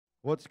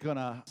What's going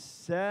to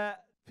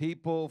set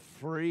people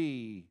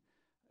free,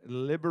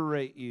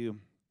 liberate you,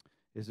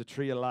 is the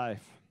tree of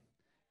life.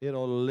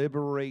 It'll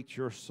liberate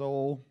your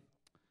soul.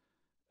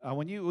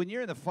 When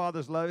you're in the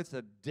Father's love, it's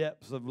the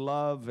depths of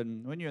love.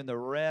 And when you're in the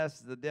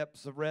rest, the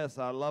depths of rest,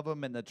 I love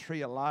them. And the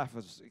tree of life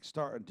is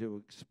starting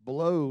to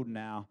explode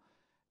now.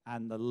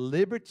 And the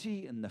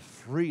liberty and the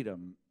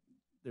freedom,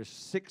 there's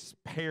 6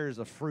 pairs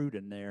of fruit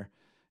in there.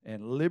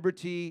 And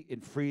liberty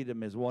and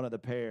freedom is one of the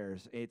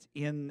pairs. It's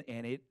in,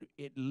 and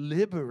it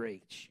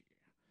liberates you.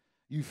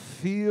 You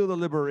feel the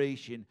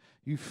liberation.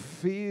 You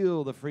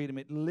feel the freedom.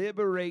 It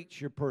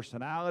liberates your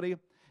personality.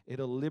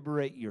 It'll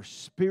liberate your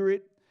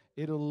spirit.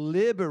 It'll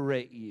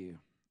liberate you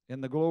in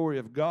the glory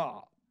of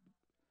God.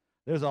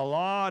 There's a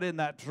lot in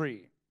that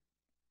tree.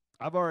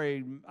 I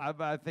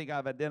think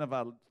I've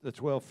identified the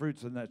 12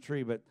 fruits in that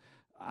tree, but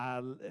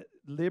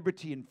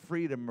liberty and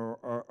freedom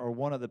are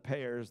one of the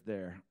pairs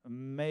there.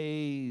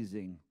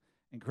 Amazing,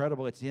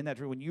 incredible. It's in that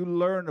tree. When you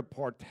learn to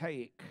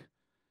partake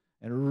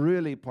and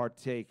really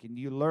partake, and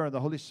you learn, the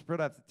Holy Spirit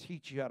has to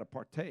teach you how to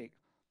partake.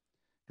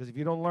 Because if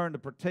you don't learn to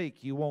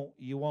partake, you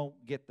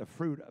won't get the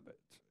fruit of it.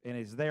 And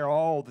it's there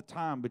all the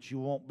time, but you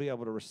won't be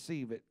able to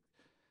receive it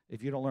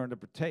if you don't learn to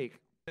partake.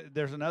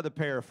 There's another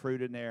pair of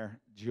fruit in there,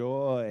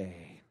 joy.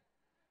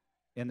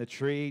 In the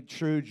tree,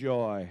 true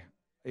joy.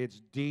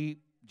 It's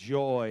deep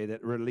joy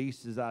that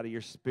releases out of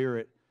your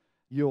spirit.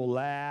 You'll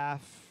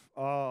laugh.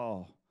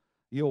 Oh,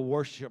 you'll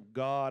worship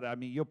God. I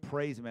mean, you'll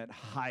praise Him at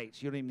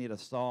heights. You don't even need a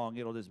song.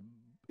 It'll just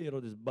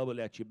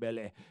bubble out your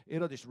belly.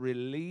 It'll just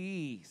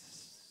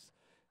release.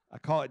 I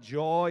call it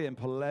joy and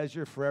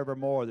pleasure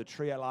forevermore. The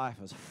tree of life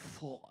is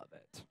full of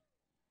it.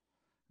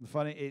 The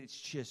funny, it's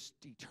just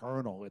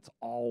eternal. It's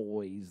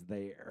always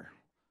there.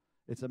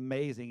 It's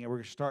amazing, and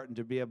we're starting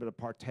to be able to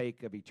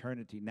partake of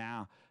eternity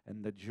now,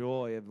 and the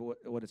joy of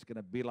what it's going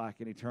to be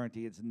like in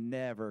eternity. It's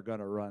never going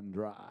to run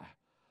dry.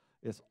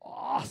 It's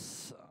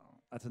awesome.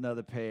 That's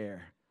another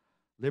pair.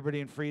 Liberty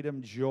and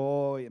freedom,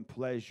 joy and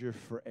pleasure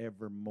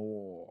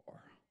forevermore.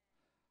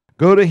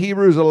 Go to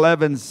Hebrews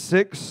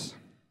 11:6.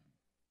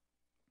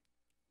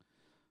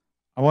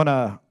 I want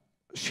to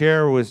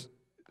share with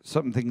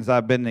some things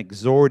I've been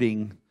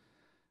exhorting,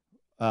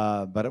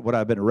 but what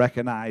I've been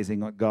recognizing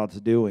what God's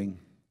doing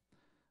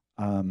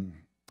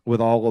with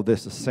all of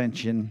this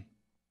ascension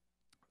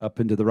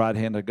up into the right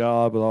hand of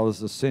God, with all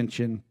this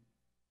ascension.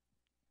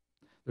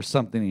 There's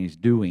something He's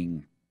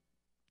doing.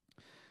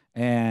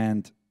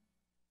 And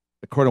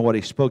according to what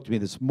He spoke to me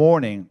this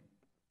morning,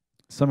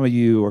 some of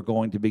you are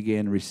going to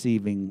begin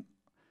receiving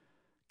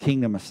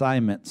kingdom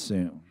assignments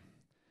soon.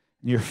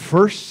 Your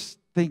first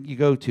thing you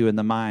go to in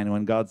the mind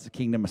when God's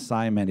kingdom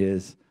assignment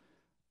is,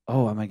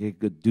 oh, I'm going to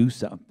go do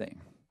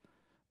something.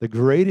 The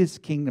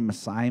greatest kingdom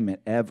assignment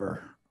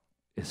ever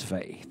is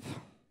faith.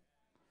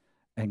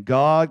 And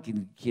God,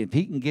 if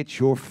He can get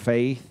your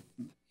faith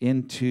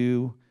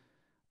into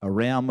a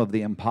realm of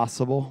the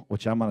impossible,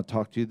 which I'm going to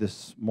talk to you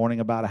this morning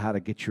about, how to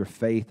get your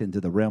faith into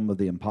the realm of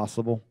the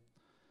impossible.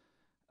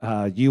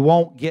 You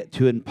won't get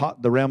to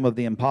the realm of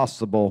the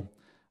impossible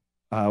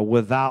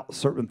without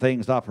certain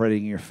things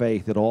operating in your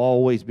faith. It'll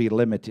always be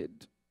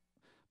limited.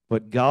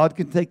 But God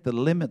can take the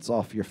limits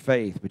off your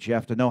faith, but you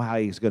have to know how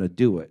He's going to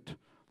do it.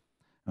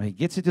 When He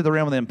gets into the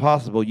realm of the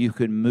impossible, you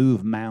can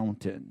move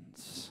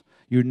mountains.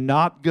 You're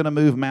not going to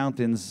move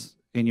mountains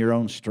in your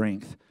own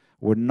strength.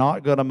 We're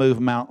not going to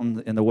move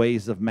mountains in the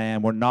ways of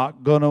man. We're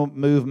not going to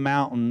move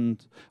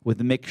mountains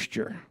with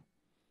mixture,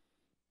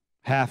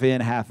 half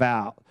in, half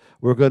out.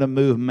 We're going to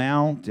move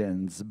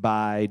mountains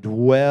by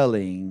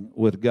dwelling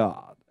with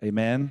God.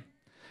 Amen?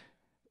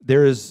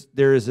 There is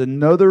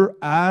another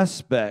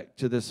aspect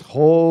to this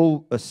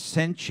whole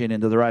ascension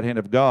into the right hand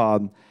of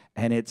God,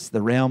 and it's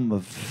the realm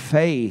of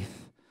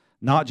faith,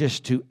 not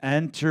just to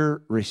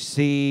enter,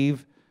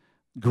 receive,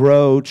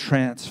 grow,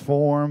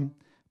 transform,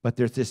 but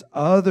there's this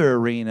other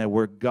arena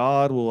where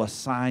God will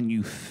assign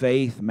you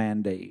faith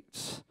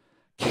mandates,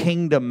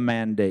 kingdom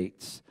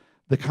mandates,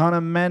 the kind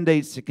of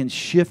mandates that can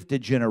shift a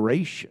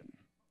generation,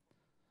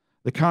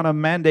 the kind of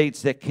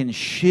mandates that can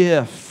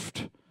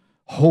shift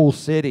whole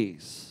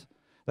cities,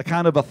 the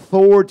kind of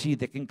authority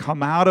that can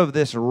come out of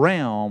this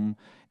realm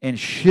and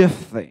shift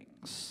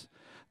things.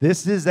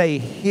 This is a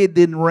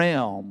hidden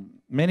realm.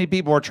 Many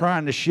people are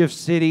trying to shift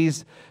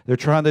cities. They're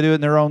trying to do it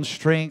in their own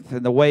strength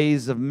and the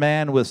ways of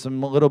man with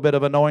some little bit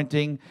of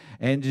anointing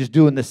and just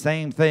doing the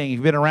same thing. If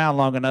you've been around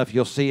long enough,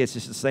 you'll see it's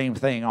just the same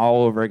thing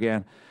all over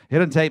again. It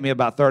doesn't take me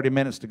about 30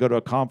 minutes to go to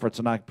a conference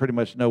and I pretty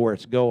much know where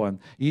it's going.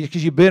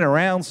 Because you've been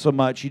around so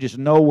much, you just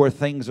know where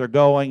things are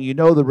going. You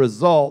know the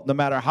result. No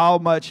matter how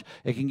much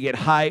it can get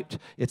hyped,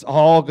 it's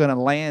all going to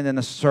land in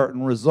a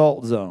certain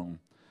result zone.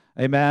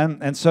 Amen?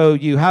 And so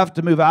you have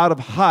to move out of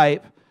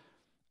hype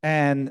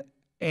and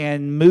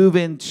move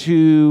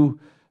into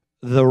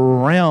the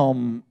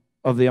realm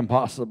of the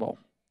impossible.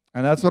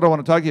 And that's what I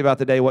want to talk to you about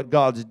today, what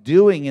God's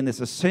doing in this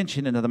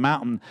ascension into the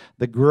mountain.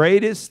 The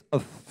greatest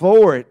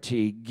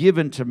authority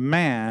given to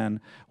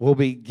man will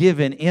be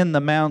given in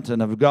the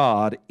mountain of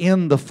God,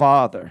 in the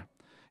Father.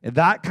 And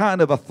that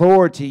kind of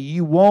authority,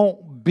 you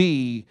won't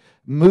be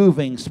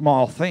moving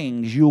small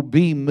things. You'll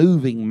be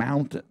moving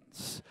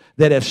mountains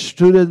that have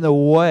stood in the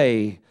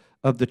way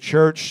of the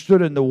church,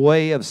 stood in the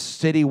way of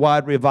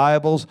citywide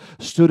revivals,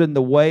 stood in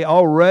the way.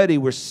 Already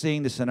we're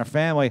seeing this in our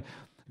family,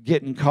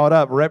 getting caught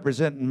up,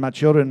 representing my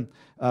children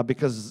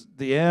because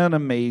the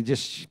enemy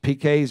just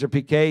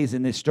PKs,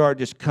 and they start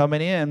just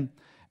coming in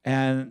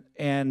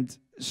and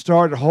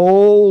started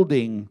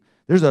holding.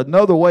 There's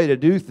another way to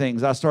do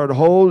things. I started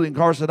holding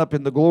Carson up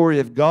in the glory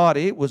of God.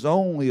 It was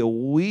only a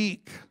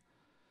week,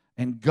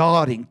 and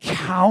God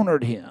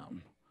encountered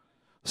him.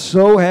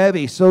 So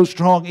heavy, so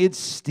strong, it's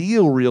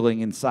still reeling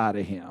inside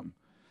of him.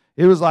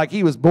 It was like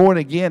he was born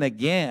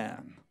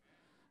again.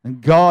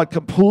 And God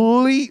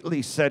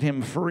completely set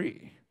him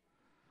free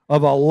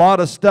of a lot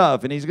of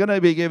stuff. And he's going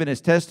to be giving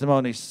his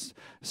testimony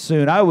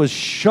soon. I was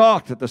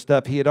shocked at the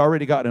stuff he had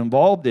already gotten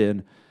involved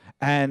in.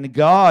 And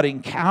God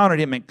encountered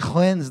him and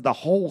cleansed the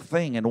whole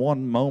thing in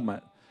one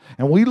moment.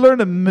 And we learn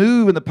to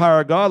move in the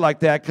power of God like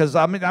that because,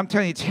 I'm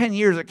telling you, 10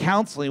 years of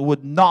counseling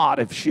would not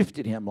have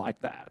shifted him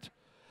like that.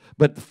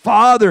 But the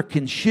Father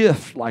can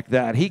shift like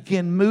that. He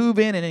can move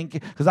in and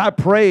because I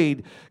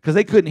prayed because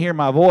they couldn't hear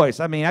my voice.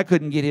 I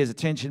couldn't get his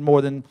attention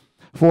more than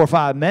 4 or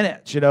 5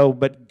 minutes,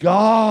 But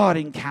God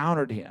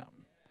encountered him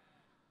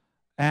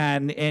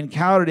and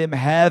encountered him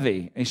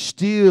heavy. And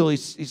still,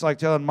 he's like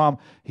telling Mom,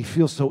 he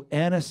feels so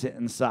innocent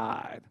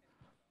inside.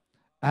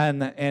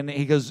 And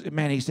he goes,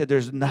 man, he said,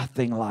 there's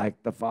nothing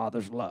like the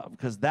Father's love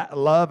because that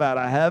love out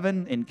of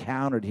heaven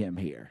encountered him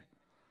here.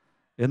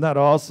 Isn't that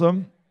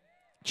awesome?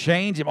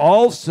 Change him.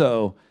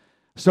 Also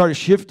started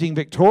shifting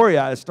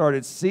Victoria. I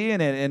started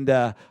seeing it, and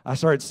I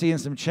started seeing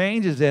some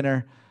changes in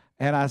her.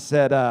 And I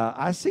said,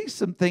 I see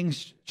some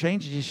things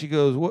changing. She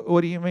goes,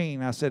 what do you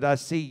mean? I said, I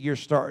see you're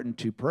starting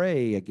to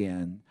pray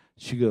again.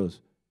 She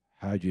goes,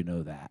 how'd you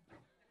know that?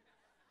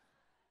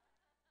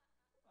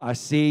 I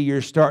see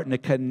you're starting to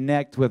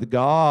connect with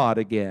God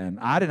again.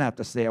 I didn't have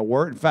to say a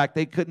word. In fact,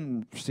 they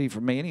couldn't see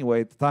from me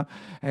anyway at the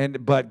time.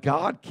 But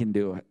God can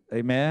do it.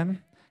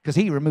 Amen? Because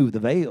he removed the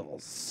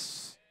veils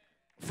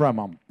from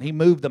them. He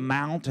moved the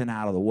mountain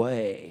out of the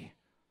way.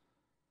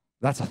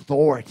 That's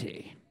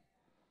authority.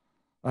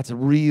 That's a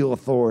real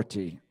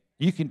authority.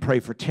 You can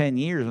pray for 10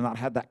 years and not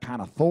have that kind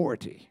of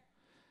authority.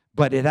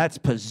 But that's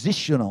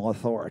positional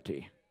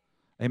authority.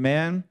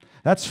 Amen?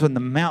 That's from the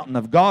mountain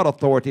of God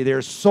authority.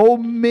 There's so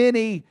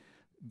many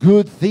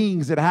good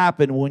things that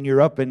happen when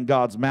you're up in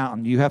God's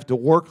mountain. You have to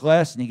work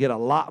less and you get a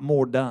lot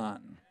more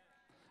done.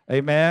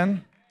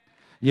 Amen?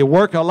 You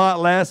work a lot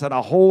less and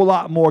a whole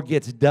lot more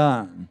gets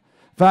done.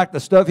 In fact, the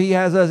stuff he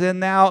has us in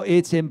now,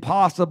 it's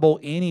impossible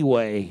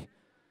anyway.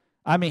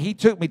 He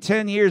took me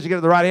 10 years to get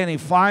to the right hand. He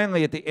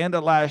finally, at the end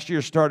of last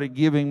year, started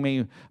giving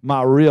me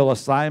my real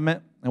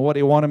assignment and what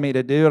he wanted me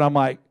to do. And I'm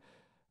like,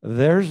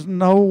 there's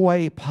no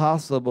way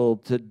possible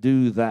to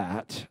do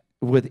that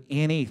with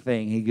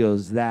anything. He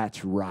goes,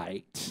 that's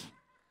right.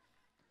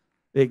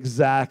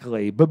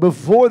 Exactly. But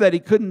before that, he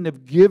couldn't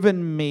have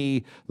given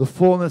me the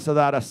fullness of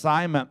that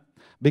assignment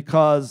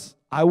because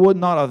I would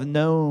not have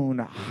known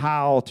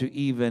how to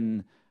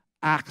even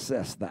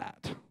access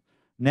that.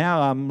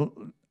 Now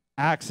I'm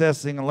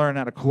accessing and learning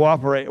how to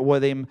cooperate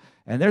with him.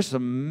 And there's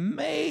some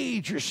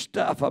major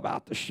stuff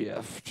about the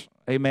shift.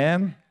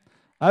 Amen?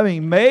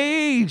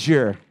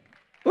 Major.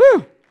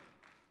 Woo!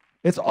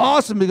 It's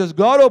awesome because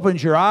God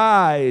opens your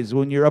eyes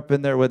when you're up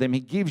in there with him. He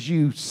gives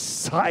you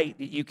sight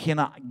that you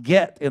cannot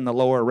get in the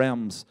lower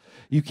realms.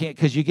 You can't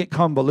because you get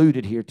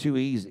convoluted here too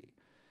easy.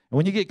 And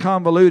when you get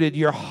convoluted,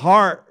 your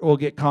heart will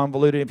get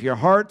convoluted.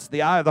 If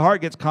the eye of the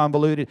heart gets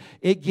convoluted,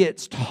 it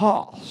gets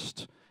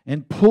tossed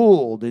and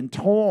pulled and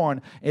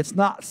torn. It's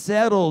not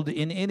settled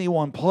in any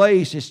one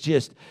place. It's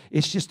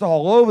just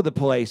all over the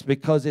place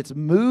because it's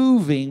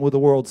moving with the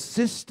world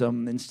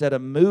system instead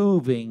of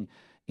moving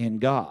in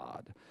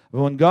God.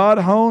 But when God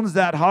hones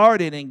that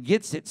heart in and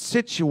gets it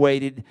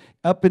situated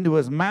up into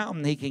his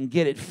mountain, he can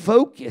get it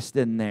focused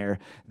in there.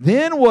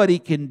 Then what he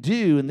can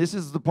do, and this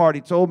is the part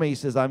he told me, he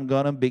says, I'm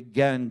going to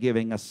begin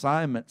giving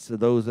assignments to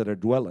those that are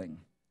dwelling.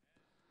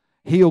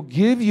 He'll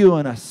give you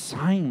an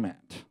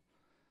assignment,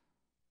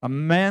 a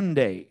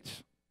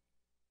mandate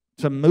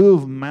to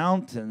move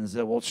mountains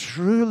that will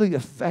truly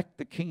affect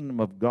the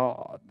kingdom of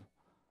God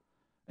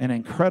in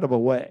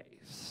incredible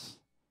ways.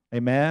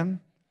 Amen?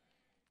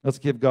 Let's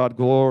give God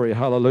glory.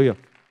 Hallelujah.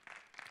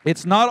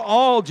 It's not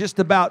all just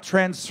about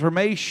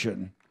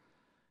transformation.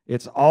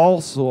 It's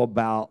also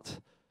about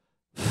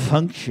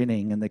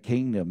functioning in the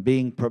kingdom,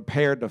 being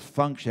prepared to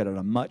function at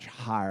a much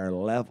higher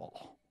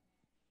level.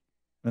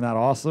 Isn't that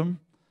awesome?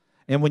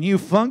 And when you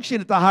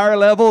function at the higher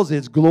levels,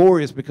 it's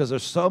glorious because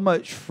there's so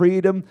much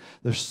freedom,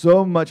 there's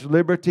so much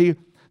liberty,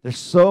 there's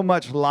so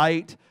much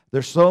light,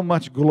 there's so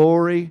much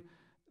glory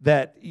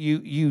that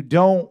you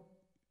don't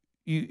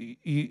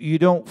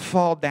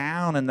fall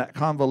down in that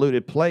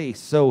convoluted place.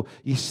 So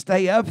you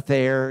stay up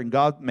there, and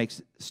God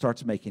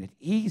starts making it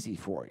easy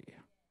for you.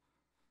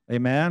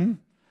 Amen? And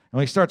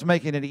when he starts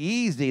making it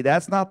easy,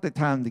 that's not the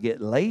time to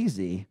get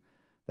lazy.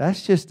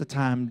 That's just the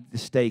time to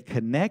stay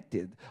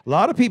connected. A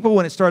lot of people,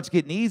 when it starts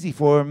getting easy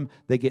for them,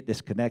 they get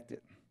disconnected.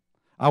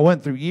 I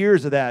went through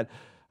years of that.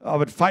 I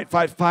would fight.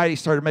 He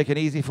started making it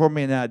easy for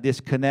me, and then I'd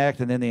disconnect,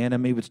 and then the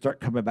enemy would start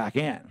coming back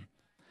in.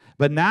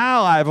 But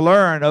now I've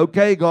learned,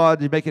 okay, God,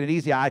 you're making it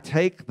easy. I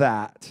take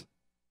that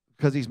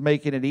because he's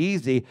making it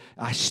easy.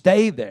 I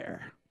stay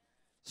there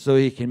so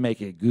he can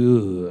make it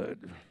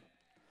good.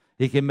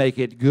 He can make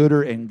it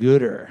gooder and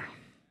gooder,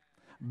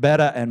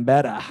 better and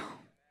better.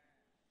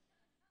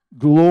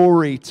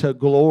 Glory to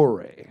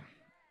glory.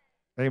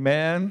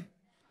 Amen?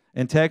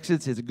 In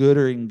Texas, it's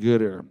gooder and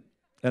gooder.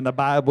 In the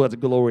Bible, it's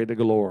glory to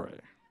glory.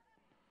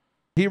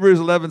 Hebrews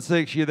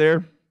 11:6, you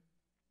there?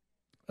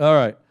 All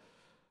right.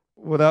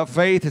 Without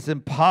faith, it's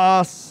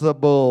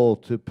impossible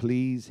to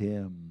please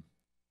him.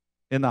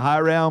 In the high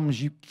realms,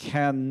 you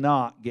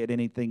cannot get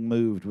anything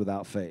moved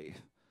without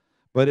faith.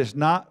 But it's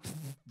not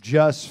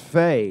just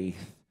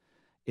faith.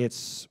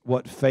 It's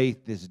what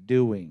faith is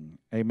doing.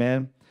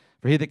 Amen?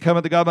 For he that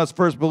cometh to God must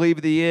first believe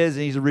that he is,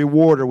 and he's a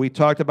rewarder. We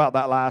talked about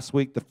that last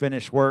week, the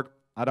finished work.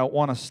 I don't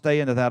want to stay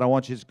into that. I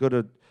want you to go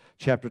to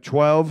chapter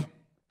 12.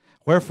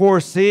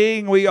 Wherefore,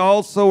 seeing we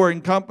also are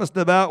encompassed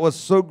about with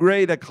so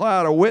great a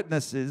cloud of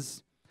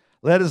witnesses,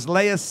 let us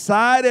lay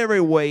aside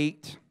every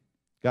weight.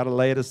 Got to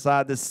lay it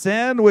aside. The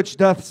sin which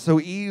doth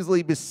so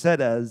easily beset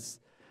us.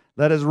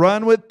 Let us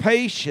run with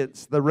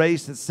patience the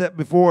race that's set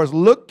before us,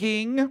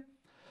 looking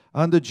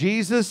unto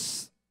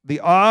Jesus,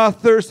 the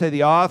author, say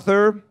the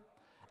author,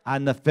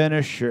 and the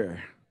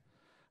finisher.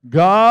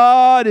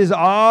 God is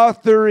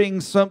authoring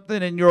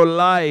something in your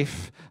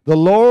life. The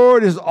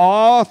Lord is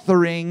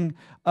authoring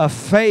a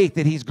faith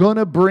that he's going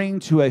to bring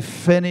to a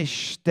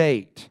finished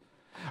state.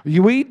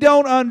 We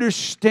don't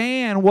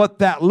understand what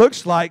that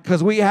looks like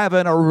because we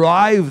haven't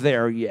arrived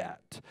there yet.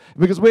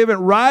 Because we haven't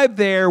arrived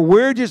there,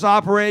 we're just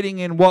operating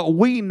in what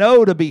we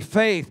know to be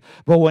faith.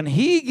 But when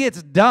he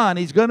gets done,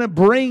 he's going to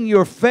bring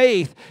your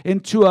faith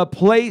into a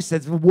place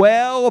that's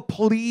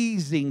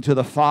well-pleasing to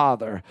the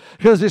Father.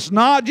 Because it's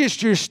not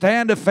just your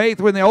stand of faith.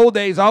 When in the old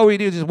days, all we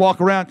do is just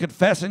walk around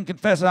confessing.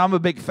 I'm a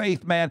big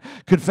faith man.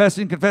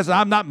 Confessing.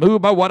 I'm not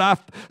moved by what I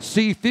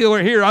see, feel,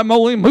 or hear. I'm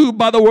only moved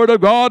by the Word of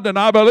God, and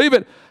I believe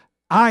it.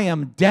 I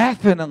am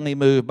definitely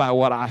moved by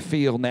what I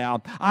feel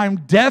now. I'm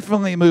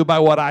definitely moved by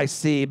what I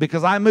see,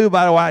 because I'm moved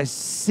by what I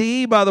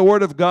see by the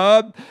Word of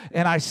God,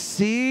 and I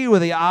see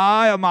with the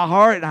eye of my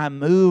heart, and I'm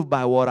moved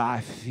by what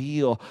I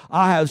feel.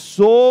 I have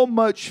so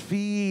much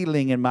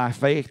feeling in my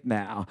faith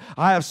now.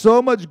 I have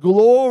so much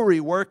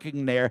glory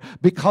working there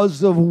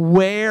because of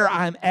where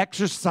I'm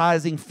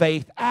exercising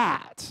faith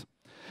at.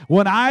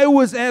 When I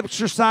was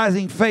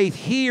exercising faith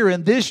here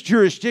in this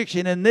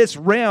jurisdiction, in this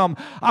realm,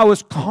 I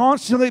was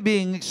constantly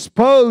being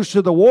exposed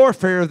to the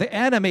warfare of the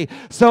enemy.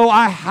 So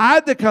I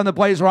had to come to a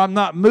place where I'm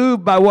not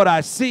moved by what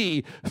I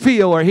see,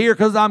 feel, or hear,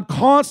 because I'm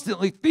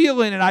constantly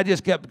feeling, and I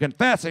just kept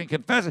confessing,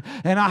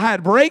 and I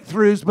had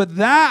breakthroughs, but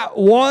that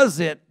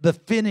wasn't the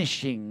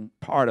finishing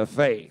part of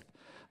faith.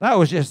 That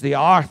was just the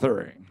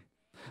authoring.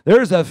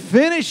 There's a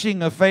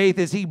finishing of faith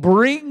as he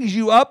brings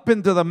you up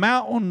into the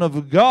mountain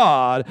of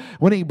God.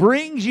 When he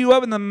brings you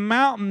up in the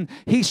mountain,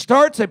 he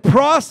starts a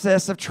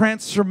process of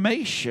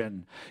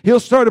transformation.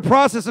 He'll start a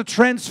process of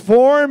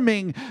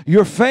transforming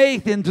your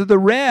faith into the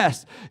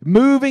rest,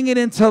 moving it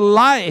into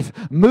life,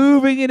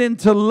 moving it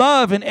into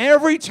love. And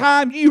every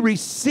time you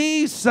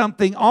receive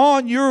something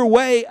on your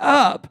way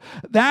up,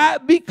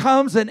 that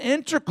becomes an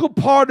integral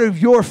part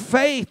of your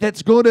faith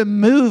that's going to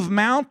move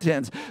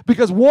mountains.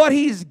 Because what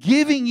he's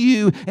giving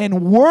you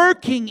and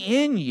working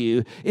in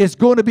you is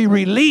going to be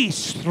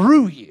released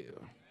through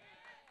you.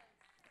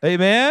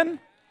 Amen?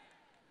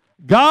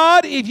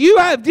 God, if you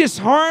have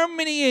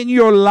disharmony in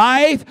your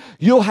life,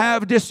 you'll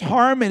have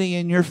disharmony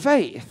in your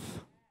faith.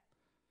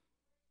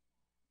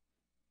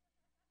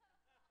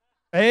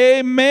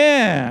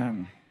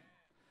 Amen.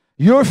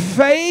 Your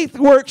faith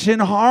works in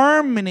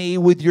harmony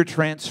with your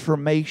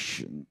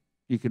transformation.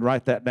 You can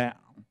write that down.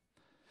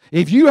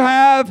 If you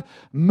have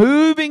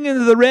moving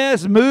into the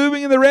rest,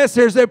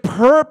 there's a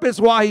purpose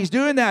why he's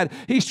doing that.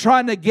 He's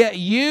trying to get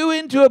you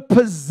into a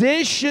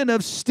position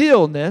of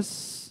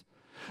stillness,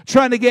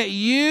 trying to get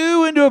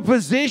you into a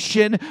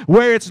position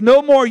where it's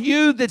no more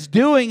you that's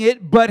doing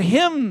it, but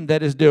him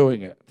that is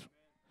doing it.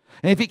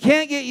 And if he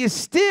can't get you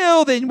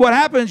still, then what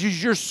happens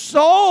is your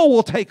soul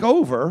will take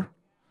over.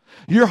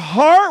 Your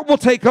heart will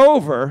take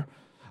over.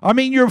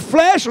 Your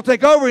flesh will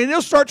take over, and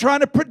it'll start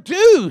trying to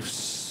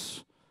produce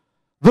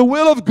the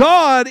will of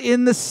God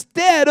in the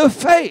stead of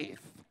faith.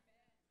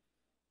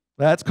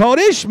 That's called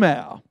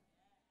Ishmael.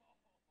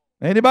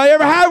 Anybody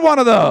ever had one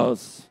of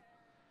those?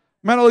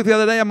 Man, I looked the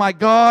other day, I'm like,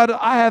 God,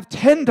 I have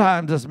 10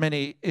 times as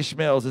many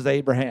Ishmaels as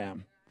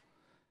Abraham.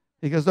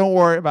 He goes, don't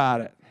worry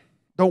about it.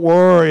 Don't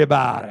worry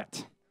about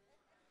it.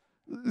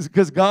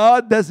 Because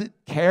God doesn't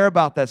care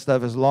about that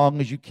stuff as long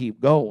as you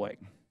keep going.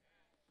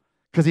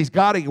 Because he's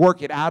got to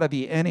work it out of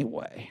you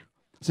anyway.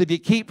 So if you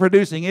keep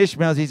producing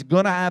Ishmaels, he's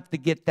going to have to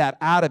get that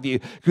out of you,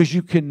 because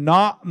you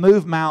cannot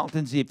move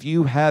mountains if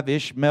you have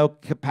Ishmael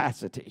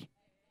capacity.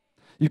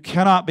 You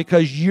cannot,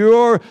 because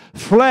your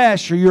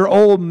flesh or your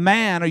old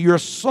man or your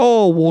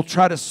soul will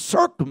try to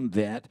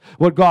circumvent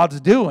what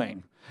God's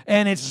doing.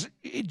 And it's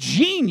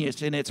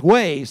genius in its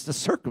ways to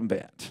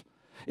circumvent.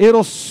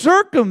 It'll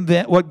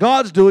circumvent what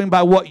God's doing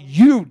by what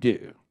you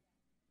do.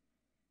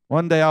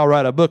 One day I'll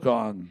write a book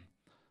on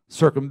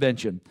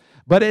circumvention.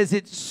 But as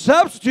it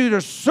substitutes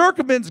or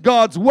circumvents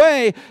God's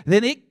way,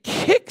 then it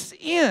kicks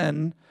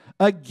in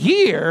a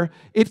gear.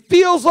 It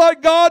feels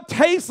like God,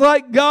 tastes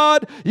like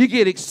God. You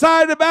get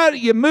excited about it,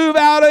 you move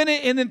out in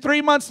it, and then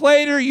 3 months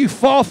later, you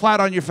fall flat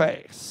on your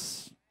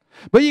face.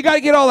 But you got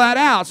to get all that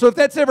out. So if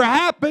that's ever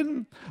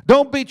happened,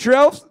 don't beat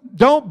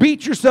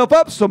yourself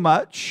up so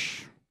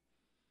much,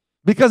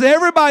 because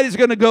everybody's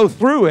going to go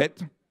through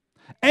it.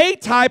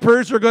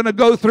 A-typers are going to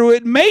go through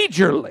it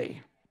majorly.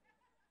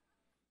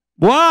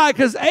 Why?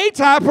 Because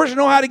A-typers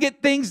know how to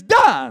get things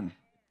done.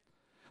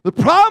 The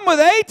problem with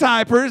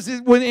A-typers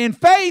is when in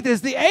faith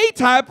is the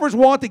A-typers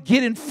want to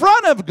get in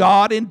front of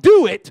God and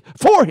do it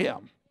for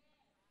Him.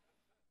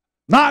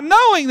 Not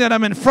knowing that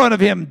I'm in front of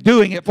Him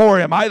doing it for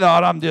Him. I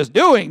thought I'm just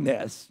doing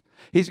this.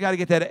 He's got to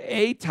get that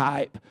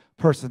A-type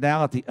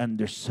personality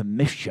under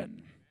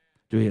submission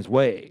to His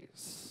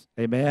ways.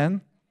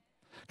 Amen?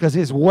 Because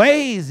His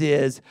ways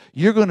is,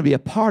 you're going to be a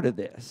part of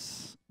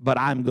this, but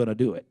I'm going to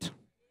do it.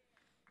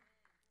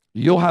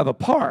 You'll have a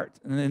part.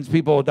 And then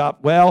people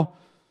adopt, well,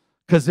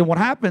 because then what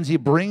happens, He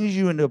brings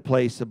you into a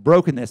place of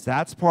brokenness.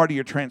 That's part of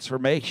your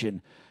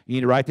transformation. You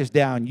need to write this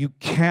down. You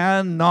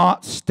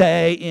cannot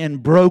stay in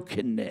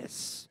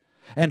brokenness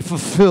and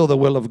fulfill the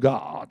will of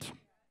God.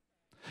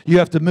 You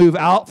have to move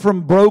out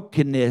from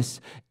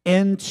brokenness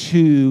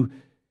into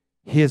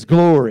His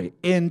glory,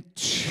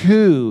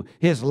 into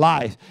His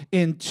life,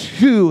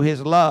 into His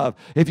love.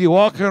 If you're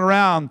walking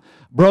around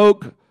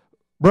broken,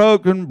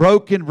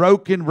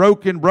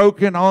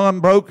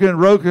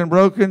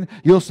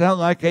 you'll sound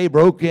like a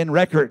broken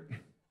record.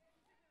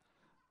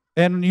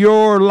 And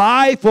your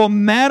life will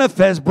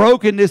manifest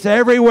brokenness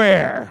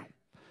everywhere.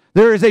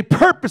 There is a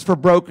purpose for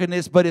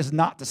brokenness, but it's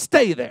not to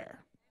stay there.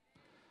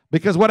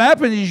 Because what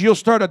happens is you'll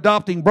start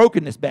adopting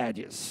brokenness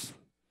badges.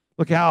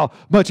 Look how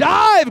much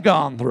I've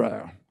gone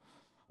through.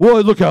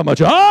 Well, look how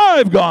much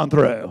I've gone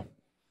through.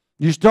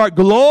 You start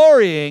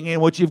glorying in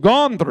what you've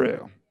gone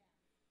through.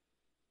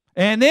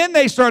 And then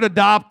they start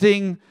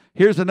adopting,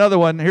 here's another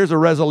one, here's a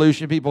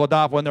resolution people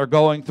adopt when they're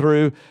going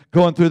through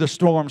the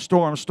storm.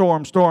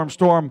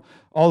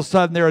 All of a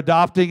sudden they're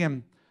adopting,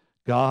 and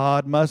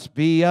God must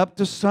be up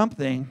to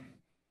something.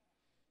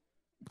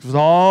 Because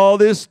all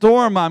this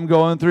storm I'm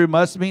going through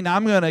must mean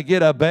I'm going to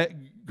get a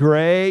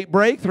great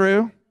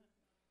breakthrough.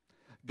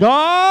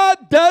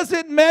 God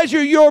doesn't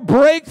measure your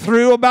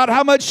breakthrough about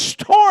how much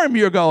storm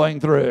you're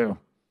going through.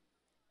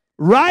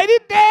 Write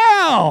it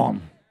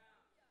down.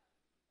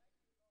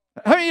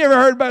 Have you ever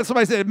heard about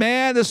somebody said,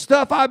 man, the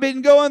stuff I've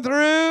been going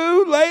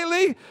through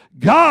lately,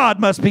 God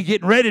must be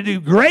getting ready to do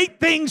great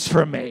things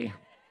for me.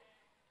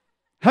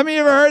 Have you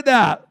ever heard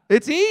that?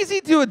 It's easy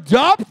to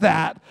adopt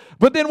that,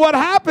 but then what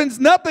happens?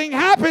 Nothing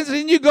happens,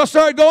 and you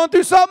start going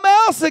through something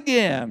else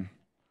again.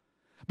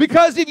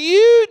 Because if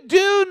you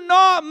do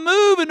not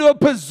move into a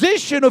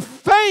position of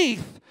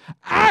faith,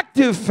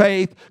 active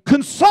faith,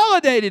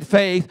 consolidated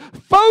faith,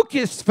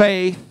 focused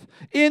faith,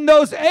 in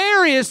those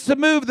areas to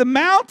move the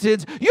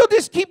mountains, you'll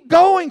just keep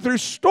going through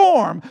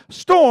storm.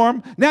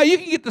 Now you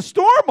can get the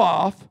storm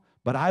off,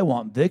 but I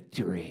want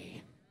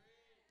victory.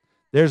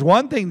 There's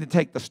one thing to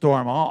take the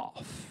storm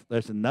off.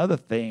 There's another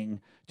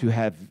thing to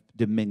have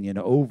dominion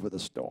over the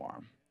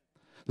storm.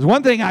 There's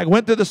one thing, I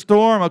went through the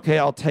storm. Okay,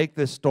 I'll take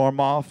this storm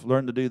off,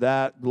 learn to do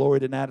that. Glory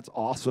to that. It's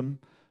awesome.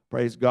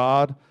 Praise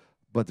God.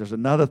 But there's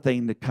another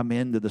thing to come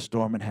into the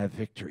storm and have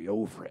victory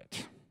over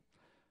it.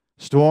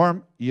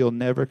 Storm, you'll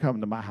never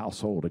come to my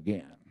household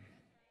again.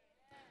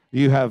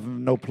 You have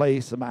no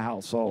place in my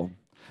household.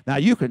 Now,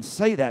 you can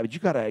say that, but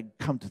you got to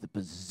come to the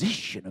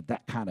position of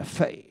that kind of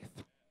faith.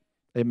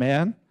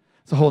 Amen?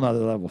 It's a whole other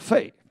level of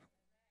faith.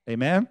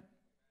 Amen?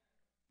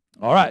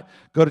 All right,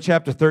 go to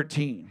chapter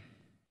 13.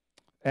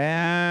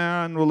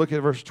 And we'll look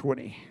at verse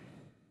 20.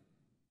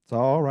 It's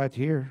all right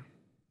here.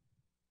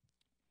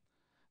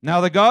 Now,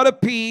 the God of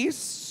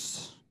peace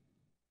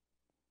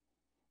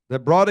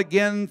that brought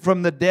again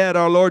from the dead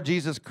our Lord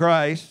Jesus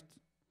Christ,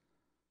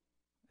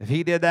 if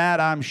He did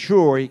that, I'm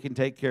sure He can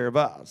take care of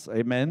us.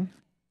 Amen.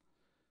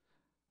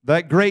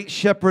 That great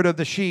shepherd of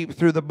the sheep,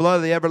 through the blood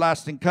of the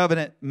everlasting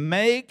covenant,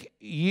 make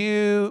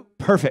you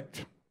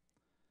perfect.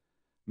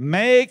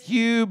 Make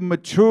you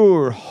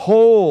mature,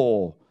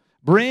 whole.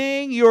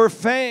 Bring your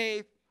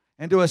faith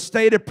into a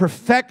state of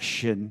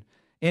perfection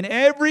in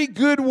every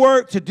good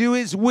work to do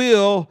His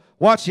will.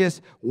 Watch this.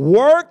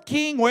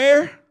 Working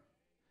where?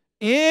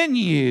 In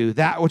you,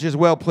 that which is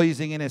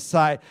well-pleasing in His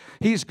sight.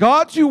 He's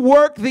got to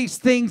work these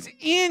things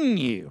in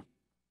you.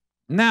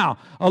 Now,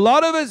 a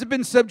lot of us have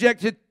been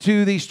subjected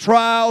to these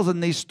trials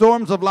and these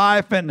storms of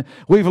life, and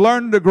we've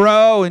learned to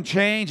grow and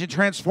change and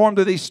transform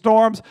through these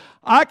storms.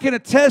 I can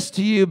attest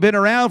to you, been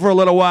around for a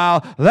little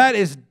while, that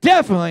is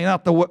definitely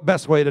not the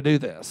best way to do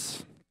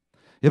this.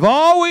 If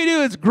all we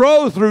do is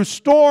grow through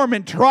storm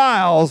and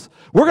trials,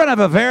 we're going to have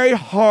a very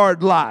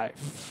hard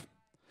life.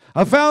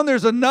 I found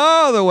there's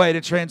another way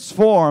to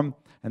transform,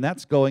 and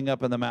that's going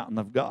up in the mountain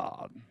of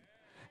God.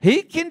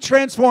 He can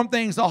transform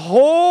things a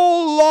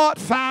whole lot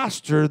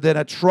faster than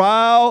a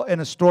trial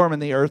and a storm in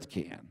the earth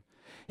can.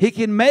 He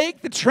can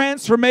make the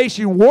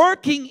transformation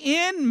working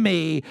in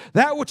me,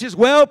 that which is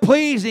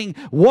well-pleasing.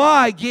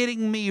 Why?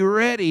 Getting me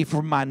ready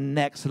for my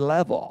next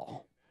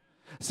level.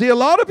 See, a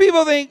lot of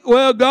people think,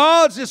 well,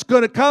 God's just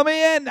going to come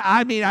in.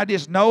 I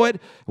just know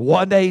it.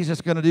 One day He's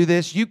just going to do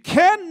this. You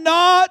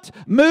cannot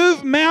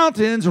move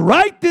mountains.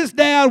 Write this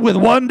down with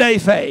one-day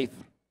faith.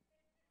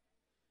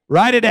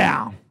 Write it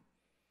down.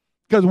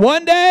 Because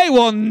one day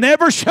will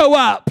never show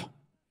up.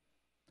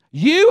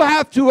 You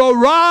have to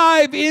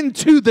arrive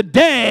into the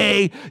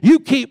day. You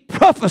keep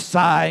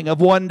prophesying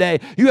of one day.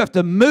 You have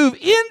to move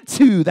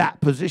into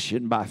that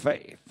position by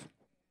faith.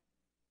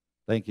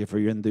 Thank you for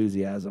your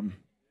enthusiasm.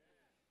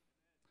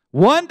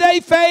 One day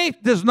faith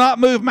does not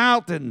move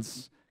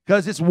mountains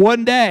because it's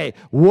one day.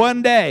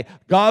 One day.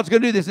 God's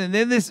going to do this. And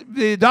then the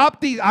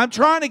adoptees, I'm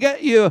trying to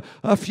get you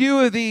a few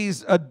of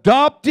these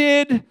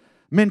adopted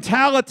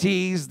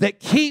mentalities that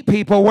keep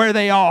people where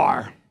they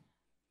are.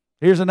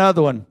 Here's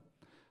another one.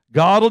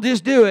 God will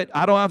just do it.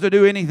 I don't have to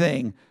do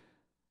anything.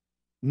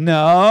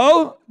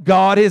 No,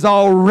 God has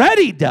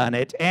already done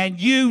it, and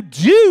you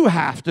do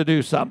have to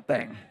do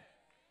something.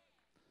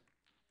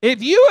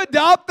 If you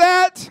adopt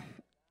that,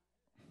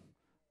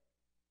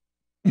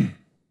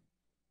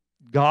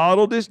 God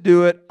will just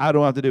do it. I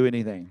don't have to do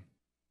anything.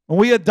 When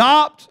we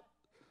adopt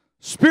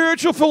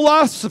spiritual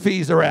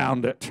philosophies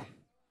around it,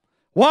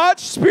 watch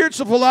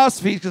spiritual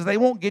philosophies because they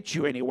won't get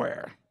you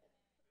anywhere.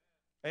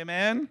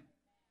 Amen?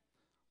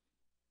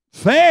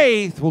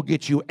 Faith will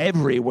get you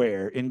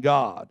everywhere in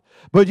God.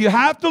 But you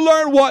have to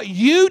learn what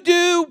you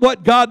do,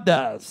 what God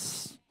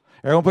does.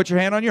 Everyone put your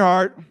hand on your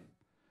heart.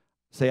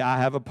 Say, I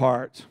have a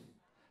part.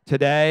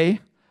 Today,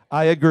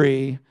 I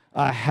agree.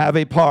 I have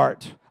a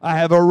part. I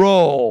have a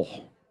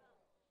role.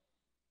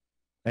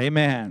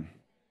 Amen.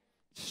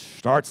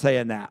 Start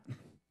saying that.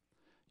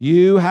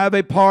 You have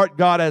a part,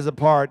 God has a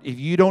part. If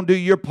you don't do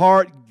your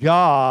part,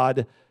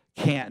 God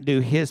can't do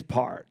His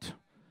part.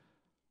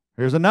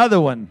 Here's another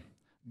one.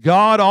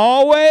 God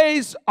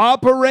always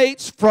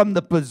operates from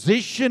the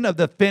position of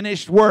the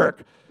finished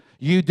work.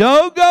 You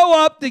don't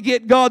go up to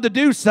get God to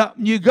do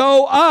something. You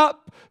go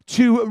up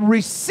to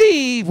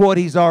receive what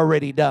He's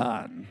already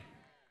done.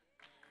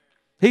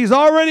 He's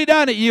already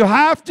done it. You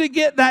have to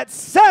get that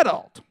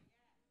settled.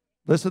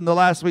 Listen to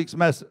last week's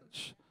message.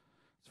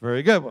 It's a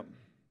very good one.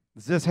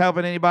 Is this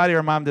helping anybody, or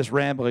am I just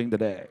rambling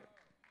today?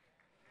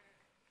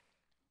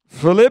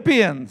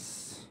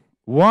 Philippians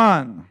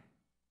 1,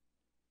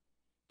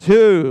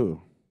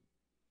 2,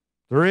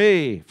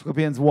 3.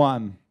 Philippians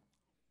 1.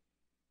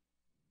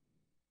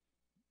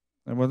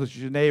 And look at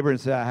your neighbor and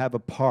say, I have a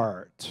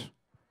part.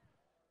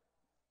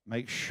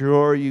 Make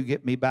sure you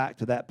get me back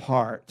to that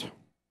part.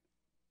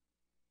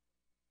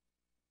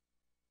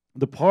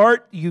 The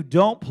part you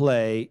don't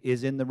play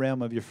is in the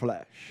realm of your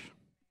flesh.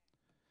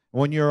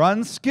 When you're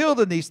unskilled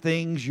in these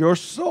things, your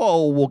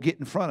soul will get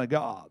in front of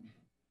God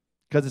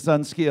because it's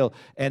unskilled.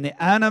 And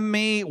the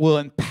enemy will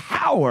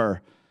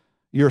empower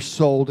your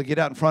soul to get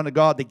out in front of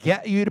God, to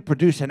get you to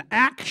produce an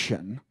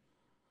action.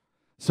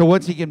 So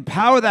once He can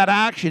empower that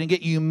action and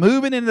get you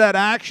moving into that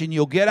action,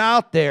 you'll get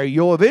out there.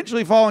 You'll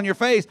eventually fall on your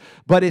face,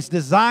 but it's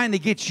designed to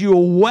get you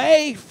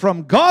away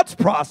from God's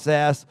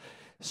process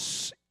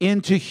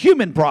into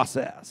human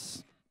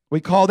process. We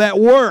call that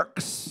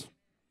works.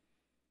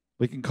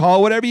 We can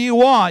call whatever you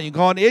want. You can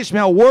call it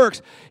Ishmael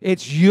works.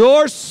 It's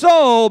your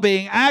soul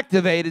being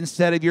activated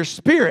instead of your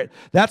spirit.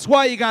 That's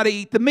why you got to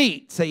eat the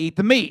meat. Say, eat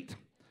the meat.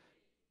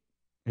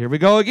 Here we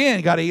go again.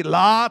 You got to eat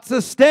lots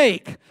of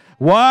steak.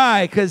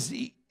 Why? Because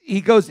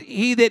he goes,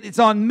 he that is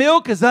on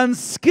milk is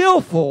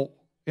unskillful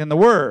in the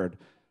word.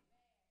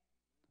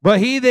 But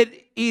he that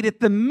eateth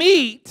the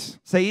meat,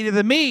 say eateth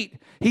the meat,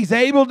 he's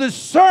able to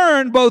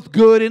discern both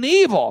good and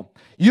evil.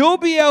 You'll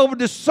be able to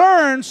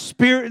discern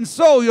spirit and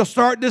soul. You'll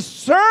start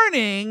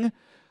discerning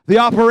the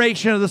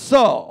operation of the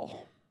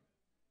soul.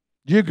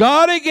 You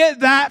got to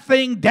get that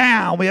thing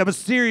down. We have a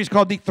series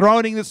called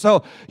Dethroning the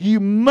Soul.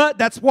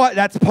 That's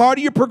part of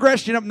your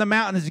progression up in the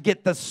mountain is to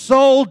get the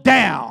soul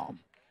down.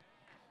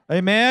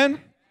 Amen?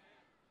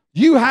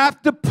 You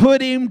have to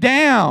put him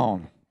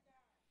down.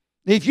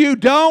 If you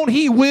don't,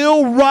 he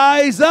will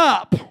rise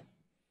up.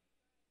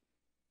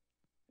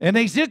 And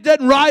he just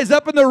doesn't rise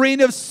up in the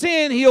arena of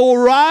sin. He'll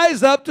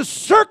rise up to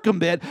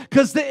circumvent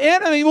because the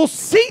enemy will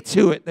see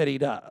to it that he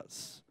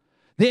does.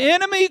 The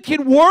enemy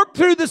can work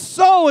through the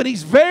soul, and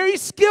he's very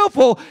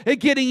skillful at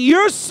getting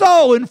your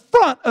soul in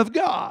front of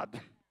God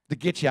to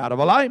get you out of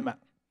alignment.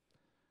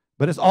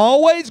 But it's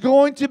always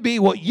going to be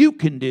what you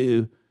can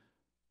do,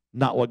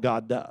 not what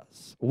God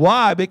does.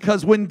 Why?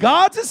 Because when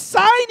God's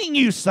assigning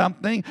you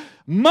something,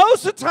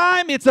 most of the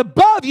time it's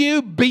above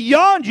you,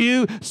 beyond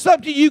you,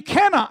 something you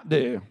cannot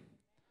do.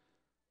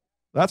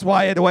 That's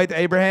why I had to wait to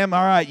Abraham.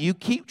 All right, you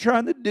keep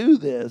trying to do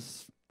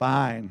this.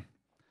 Fine.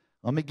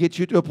 Let me get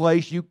you to a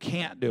place you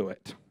can't do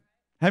it.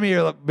 How many of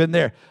you have been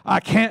there? I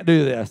can't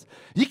do this.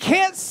 You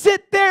can't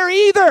sit there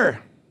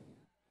either.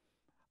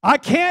 I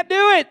can't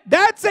do it.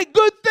 That's a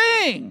good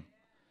thing.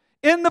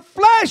 In the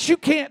flesh, you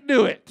can't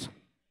do it.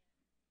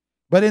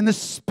 But in the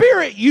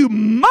spirit, you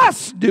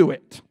must do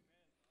it.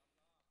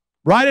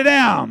 Write it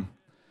down.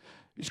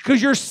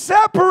 Because you're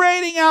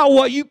separating out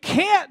what you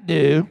can't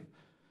do.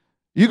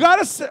 You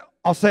got to,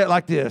 I'll say it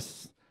like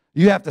this.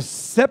 You have to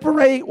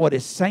separate what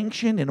is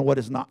sanctioned and what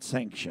is not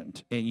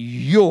sanctioned in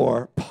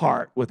your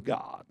part with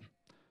God.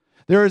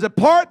 There is a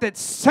part that's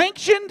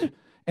sanctioned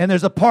and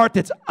there's a part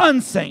that's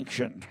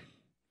unsanctioned.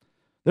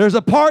 There's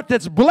a part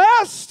that's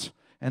blessed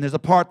and there's a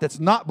part that's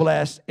not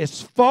blessed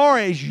as far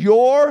as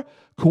your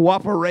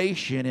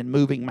cooperation in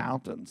moving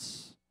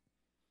mountains.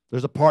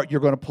 There's a part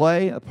you're going to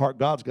play and a part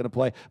God's going to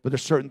play. But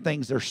there's certain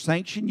things that are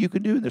sanctioned you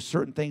can do and there's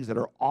certain things that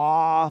are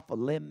off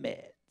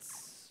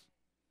limits.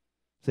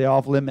 Say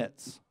off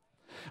limits.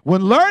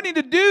 When learning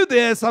to do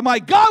this, I'm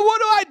like, God, what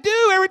do I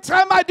do? Every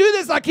time I do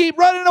this, I keep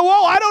running a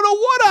wall. I don't know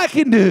what I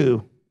can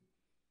do.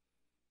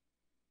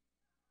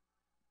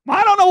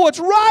 I don't know what's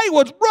right,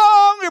 what's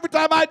wrong. Every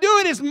time I do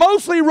it, it's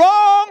mostly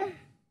wrong.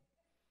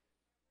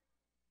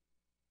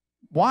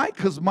 Why?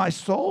 Because my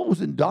soul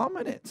was in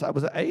dominance. I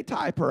was an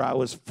A-typer. I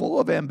was full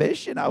of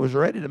ambition. I was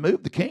ready to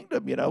move the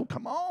kingdom,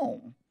 come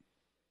on.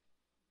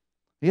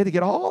 You had to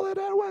get all that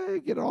out of the way,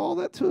 get all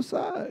that to a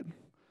side.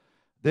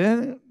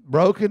 Then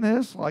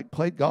brokenness, like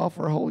played golf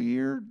for a whole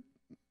year,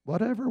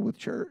 whatever, with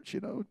church,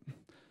 So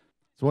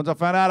once I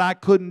found out I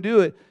couldn't do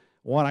it,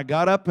 when I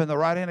got up in the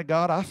right hand of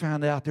God, I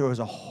found out there was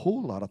a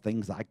whole lot of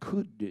things I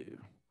could do.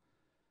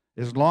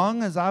 As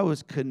long as I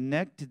was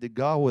connected to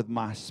God with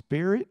my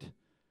spirit,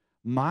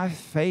 my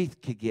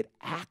faith could get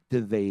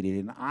activated,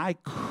 and I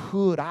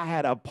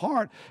had a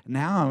part.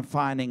 Now I'm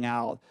finding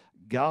out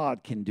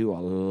God can do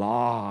a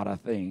lot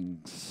of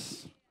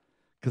things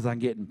because I'm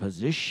getting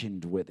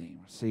positioned with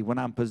Him. See, when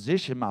I'm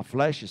positioned, my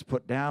flesh is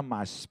put down,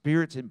 my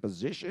spirit's in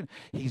position.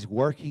 He's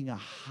working a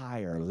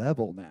higher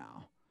level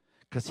now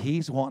because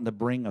He's wanting to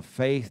bring a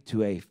faith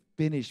to a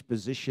finished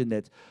position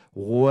that's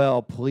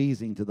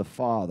well-pleasing to the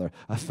Father,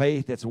 a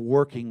faith that's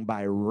working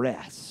by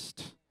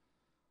rest,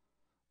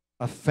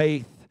 a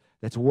faith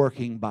that's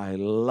working by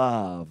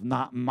love,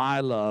 not my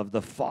love,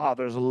 the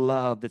Father's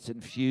love that's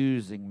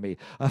infusing me.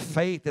 A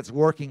faith that's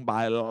working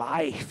by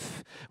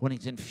life. When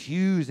He's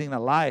infusing the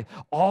life,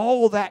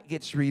 all that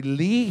gets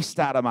released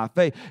out of my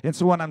faith. And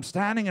so when I'm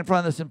standing in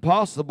front of this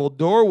impossible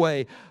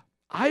doorway,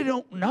 I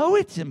don't know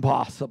it's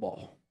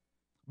impossible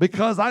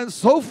because I'm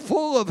so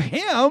full of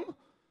Him.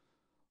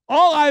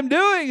 All I'm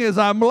doing is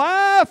I'm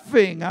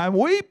laughing, I'm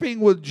weeping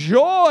with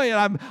joy,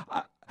 and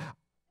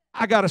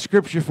I got a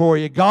scripture for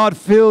you. God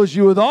fills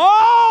you with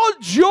all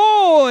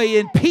joy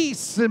and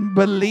peace and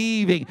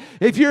believing.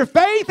 If your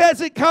faith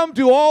hasn't come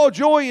to all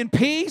joy and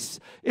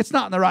peace, it's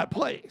not in the right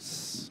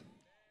place.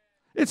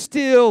 It's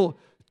still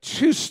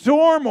too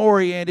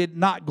storm-oriented,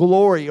 not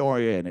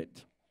glory-oriented.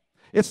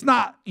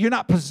 You're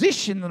not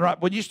positioned in the right.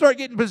 When you start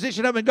getting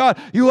positioned up in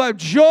God, you'll have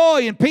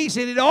joy and peace,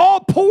 and it all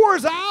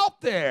pours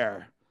out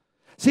there.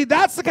 See,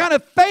 that's the kind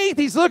of faith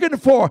He's looking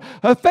for.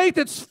 A faith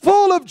that's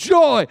full of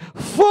joy,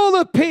 full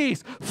of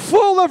peace,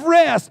 full of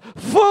rest,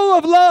 full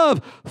of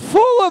love,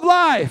 full of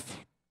life.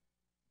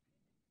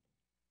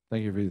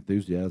 Thank you for the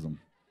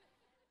enthusiasm.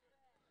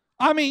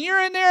 I mean,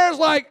 you're in there, it's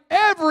like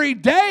every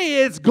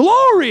day it's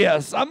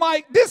glorious. I'm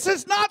like, this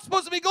is not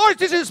supposed to be glorious.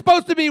 This is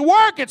supposed to be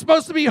work. It's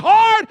supposed to be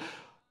hard.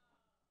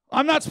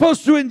 I'm not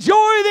supposed to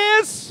enjoy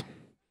this.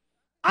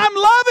 I'm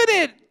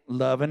loving it.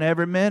 Loving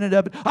every minute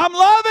of it. I'm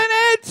loving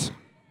it.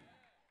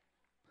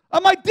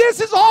 I'm like, this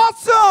is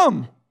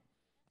awesome.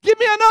 Give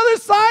me another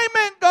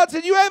assignment. God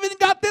said, you haven't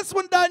got this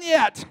one done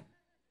yet.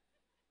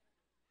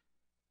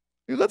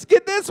 Let's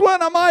get this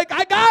one. I'm like,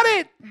 I got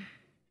it.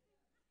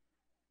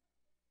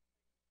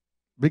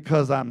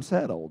 Because I'm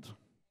settled.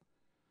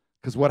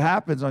 Because what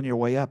happens on your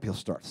way up, He'll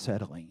start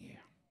settling you.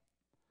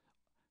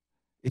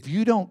 If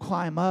you don't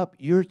climb up,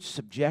 you're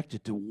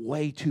subjected to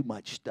way too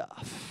much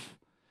stuff.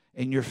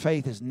 And your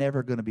faith is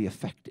never going to be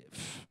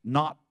effective.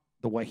 Not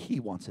the way He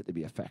wants it to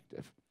be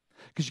effective.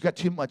 Because you got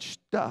too much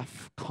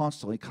stuff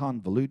constantly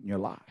convoluting your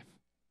life.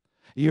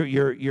 You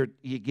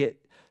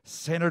get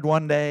centered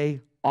one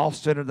day,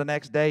 off-centered the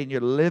next day, and you're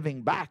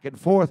living back and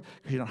forth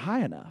because you're not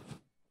high enough.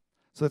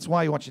 So that's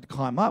why He wants you to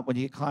climb up. When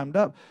you get climbed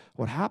up,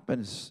 what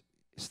happens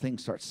is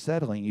things start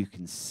settling. You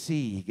can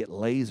see, you get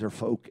laser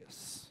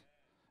focus.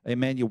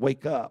 Amen. You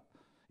wake up.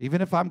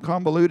 Even if I'm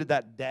convoluted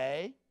that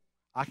day,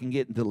 I can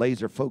get into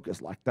laser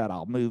focus like that.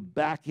 I'll move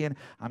back in.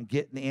 I'm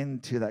getting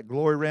into that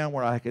glory realm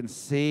where I can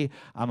see.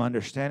 I'm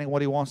understanding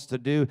what He wants to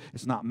do.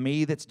 It's not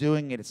me that's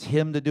doing it. It's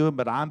Him to do it,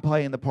 but I'm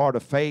playing the part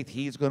of faith.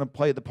 He's going to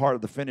play the part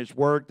of the finished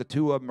work. The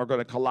two of them are going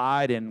to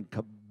collide and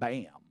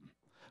kabam,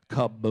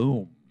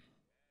 kaboom.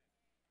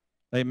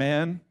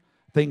 Amen?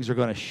 Things are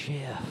going to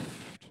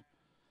shift.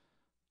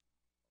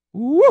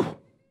 Woo!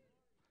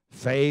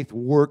 Faith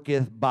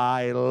worketh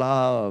by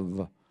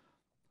love.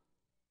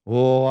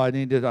 Oh, I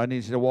need you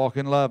to walk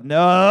in love.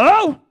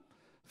 No!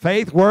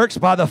 Faith works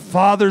by the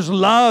Father's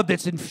love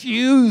that's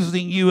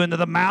infusing you into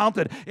the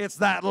mountain. It's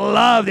that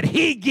love that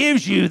He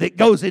gives you that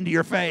goes into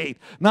your faith,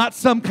 not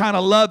some kind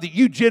of love that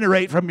you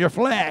generate from your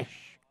flesh.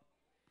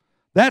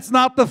 That's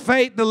not the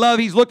faith, the love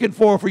He's looking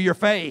for your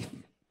faith.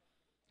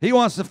 He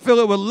wants to fill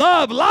it with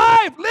love,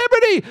 life,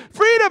 liberty,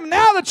 freedom.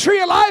 Now the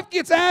tree of life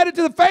gets added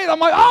to the faith. I'm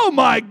like, oh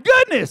my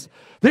goodness,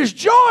 there's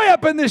joy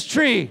up in this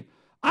tree.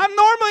 I'm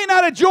normally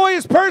not a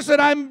joyous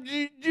person.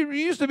 You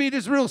used to be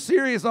just real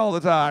serious all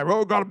the time.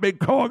 Oh, got a big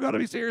car, got to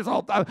be serious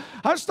all the time.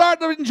 I'm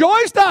starting to enjoy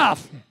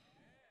stuff.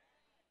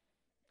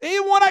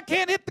 Even when I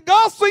can't hit the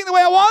golf swing the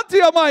way I want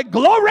to, I'm like,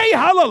 glory,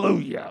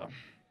 hallelujah.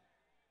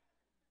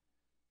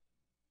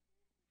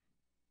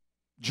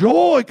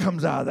 Joy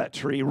comes out of that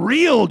tree,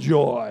 real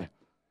joy.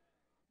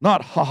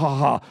 Not ha, ha,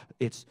 ha.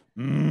 It's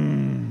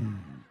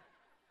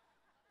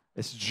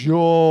It's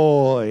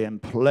joy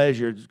and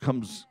pleasure that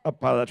comes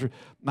up out of that tree.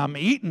 And I'm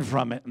eating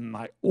from it and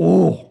I'm like,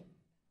 oh.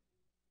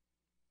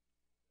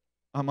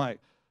 I'm like,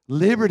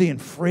 liberty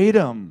and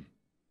freedom,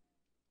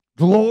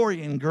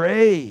 glory and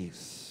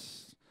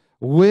grace,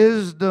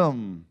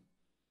 wisdom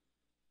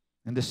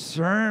and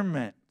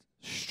discernment,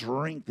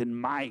 strength and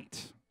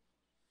might.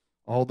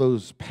 All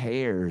those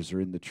pears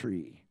are in the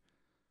tree.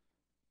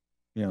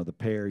 You know, the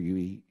pear you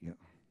eat, you know.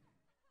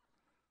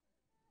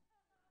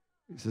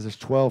 He says there's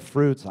 12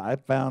 fruits. I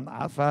found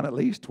at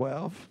least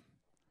 12.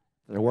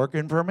 They're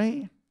working for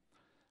me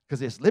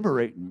because it's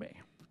liberating me.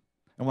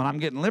 And when I'm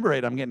getting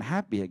liberated, I'm getting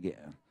happy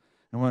again.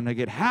 And when I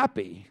get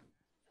happy,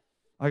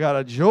 I got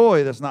a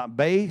joy that's not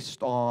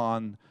based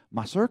on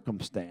my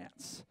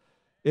circumstance.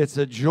 It's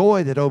a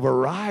joy that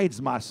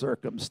overrides my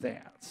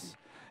circumstance.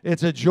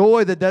 It's a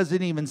joy that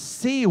doesn't even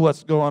see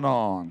what's going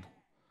on.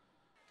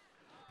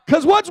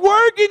 Because what's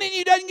working in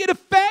you doesn't get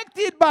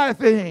affected by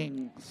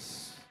things.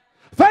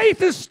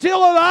 Faith is still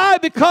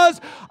alive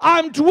because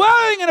I'm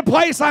dwelling in a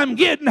place I'm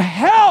getting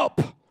help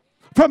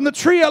from the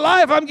tree of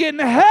life. I'm getting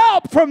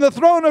help from the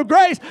throne of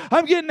grace.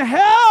 I'm getting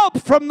help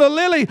from the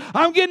lily.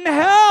 I'm getting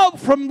help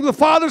from the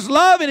Father's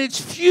love, and it's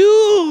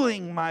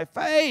fueling my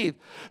faith.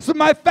 So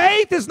my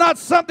faith is not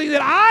something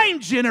that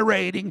I'm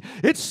generating.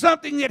 It's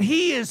something that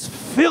He is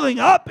filling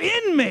up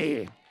in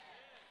me.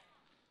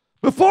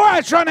 Before I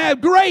was trying to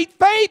have great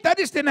faith, I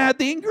just didn't have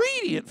the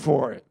ingredient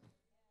for it.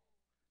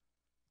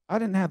 I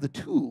didn't have the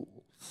tools.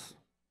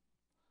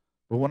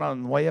 But when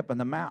I'm way up in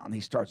the mountain,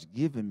 He starts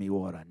giving me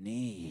what I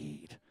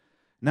need.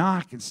 Now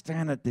I can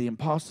stand at the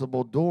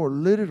impossible door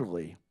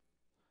literally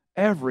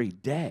every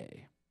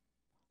day.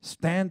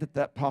 Stand at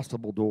that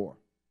possible door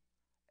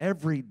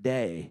every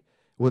day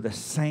with the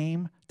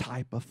same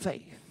type of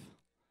faith.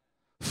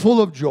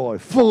 Full of joy,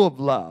 full of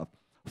love,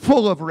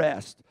 full of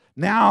rest.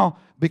 Now,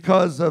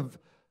 because of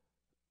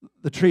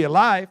the tree of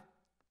life,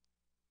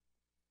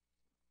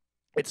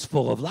 it's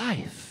full of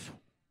life,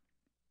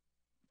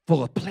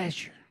 full of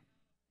pleasure.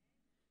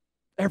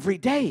 Every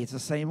day it's the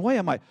same way.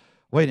 I'm like,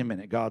 wait a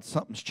minute, God,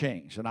 something's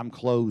changed. And I'm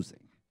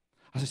closing.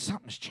 I said,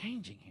 something's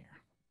changing here.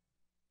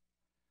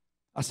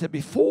 I said,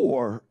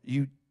 before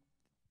you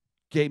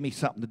gave me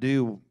something to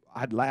do,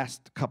 I'd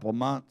last a couple of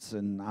months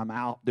and I'm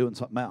out doing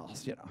something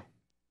else, you know.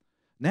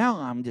 Now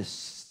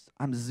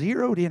I'm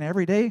zeroed in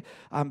every day,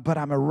 but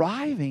I'm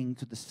arriving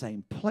to the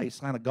same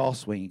place. Like a golf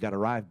swing, you got to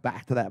arrive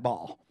back to that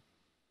ball.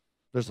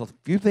 There's a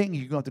few things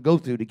you're going to have to go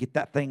through to get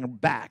that thing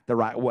back the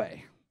right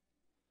way.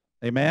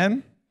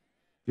 Amen?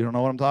 If you don't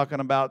know what I'm talking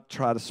about,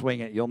 try to swing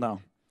it. You'll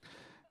know.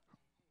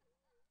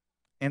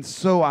 And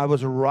so I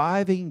was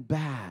arriving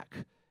back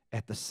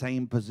at the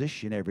same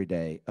position every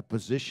day, a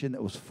position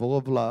that was full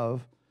of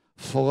love,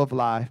 full of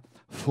life,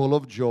 full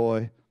of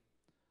joy,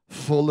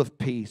 full of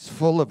peace,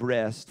 full of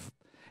rest.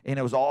 And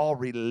it was all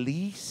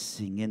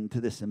releasing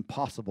into this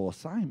impossible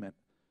assignment,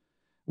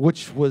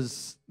 which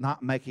was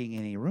not making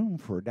any room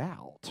for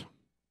doubt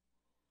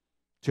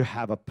to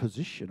have a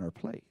position or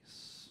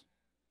place.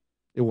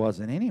 It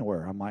wasn't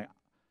anywhere. I'm like,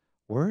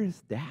 where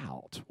is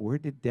doubt? Where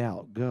did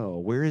doubt go?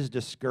 Where is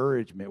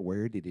discouragement?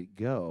 Where did it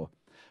go?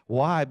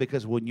 Why?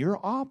 Because when you're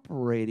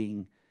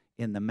operating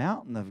in the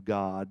mountain of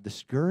God,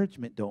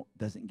 discouragement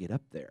doesn't get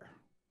up there.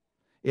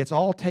 It's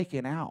all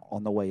taken out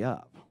on the way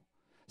up.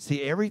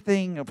 See,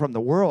 everything from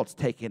the world's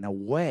taken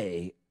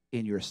away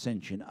in your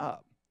ascension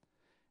up.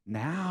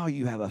 Now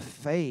you have a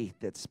faith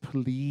that's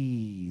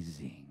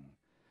pleasing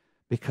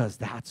because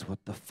that's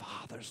what the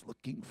Father's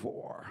looking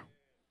for.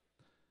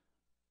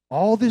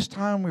 All this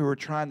time we were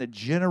trying to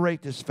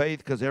generate this faith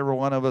because every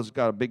one of us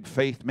got a big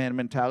faith man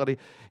mentality.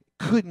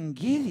 Couldn't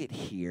get it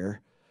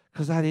here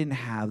because I didn't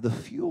have the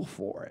fuel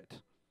for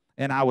it.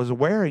 And I was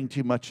wearing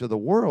too much of the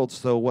world.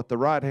 So what the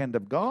right hand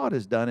of God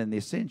has done in the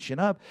ascension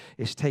up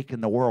is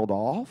taken the world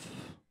off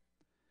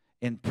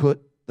and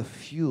put the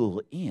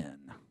fuel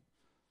in.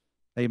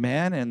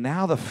 Amen. And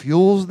now the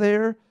fuel's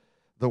there.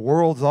 The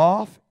world's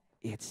off.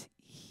 It's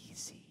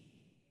easy.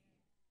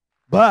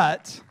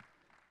 But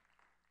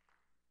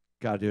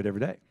got to do it every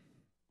day.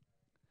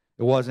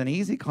 It wasn't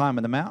easy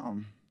climbing the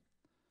mountain.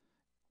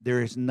 There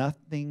is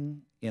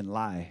nothing in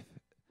life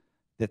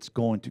that's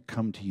going to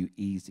come to you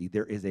easy.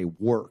 There is a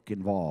work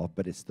involved,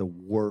 but it's the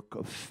work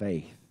of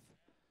faith.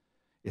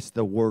 It's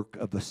the work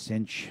of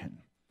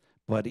ascension.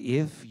 But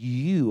if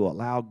you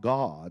allow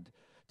God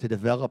to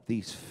develop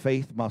these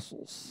faith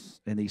muscles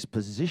and these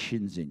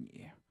positions in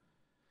you,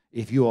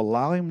 if you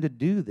allow Him to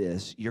do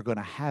this, you're going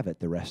to have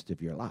it the rest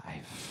of your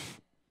life.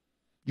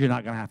 You're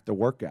not going to have to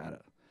work at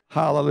it.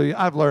 Hallelujah.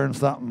 I've learned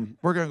something.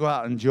 We're going to go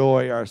out and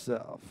enjoy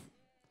ourselves.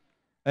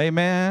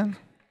 Amen.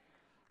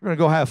 We're going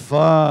to go have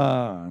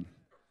fun.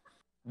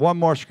 One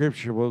more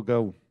scripture, we'll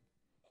go.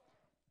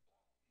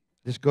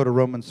 Just go to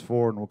Romans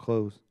 4 and we'll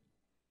close.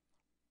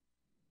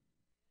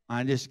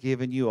 I'm just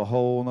giving you a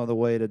whole other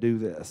way to do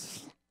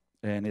this.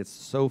 And it's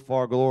so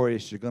far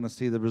glorious, you're going to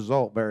see the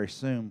result very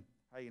soon.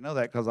 How you know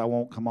that? Because I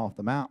won't come off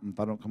the mountain. If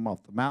I don't come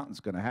off the mountain, it's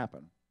going to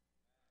happen.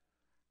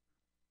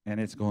 And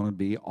it's going to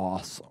be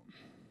awesome.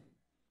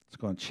 It's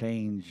going to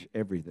change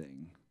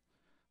everything.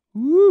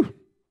 Woo!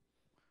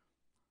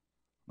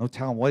 No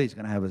telling what He's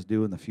going to have us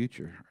do in the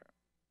future.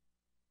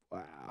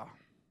 Wow.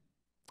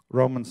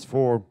 Romans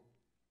 4,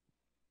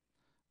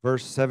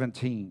 verse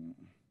 17.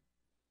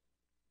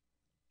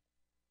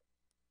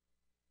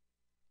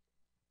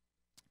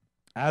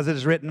 As it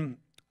is written,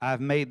 I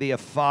have made thee a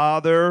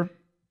father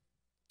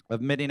of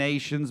many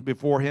nations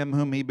before Him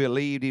whom he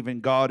believed,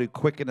 even God who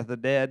quickeneth the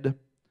dead,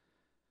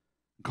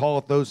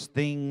 calleth those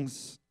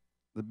things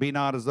that be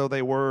not as though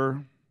they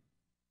were,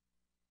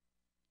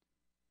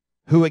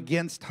 who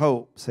against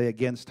hope, say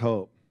against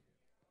hope,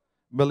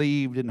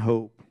 believed in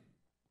hope,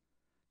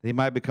 that he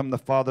might become the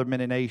father of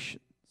many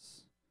nations.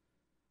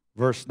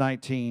 Verse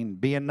 19,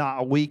 being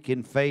not weak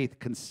in faith,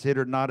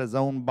 considered not his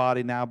own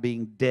body now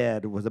being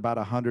dead, was about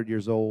 100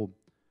 years old.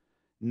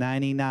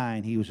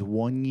 99, he was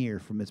 1 year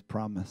from his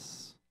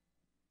promise.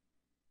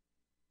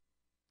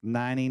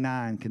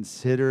 99,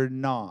 considered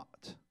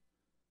not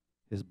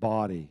his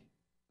body.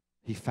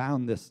 He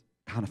found this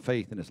kind of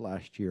faith in his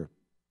last year.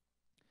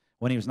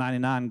 When he was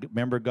 99,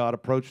 remember God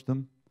approached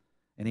him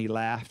and he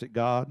laughed at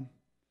God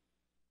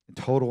in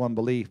total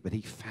unbelief, but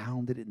he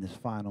found it in this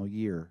final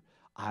year.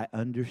 I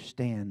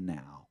understand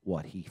now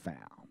what he found.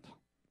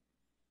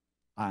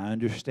 I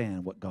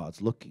understand what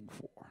God's looking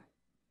for.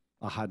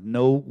 I had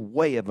no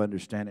way of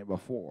understanding it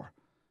before,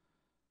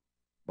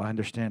 but I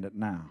understand it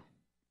now.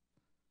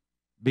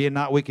 Being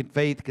not weak in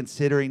faith,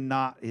 considering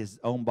not his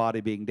own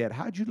body being dead.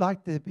 How'd you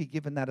like to be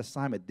given that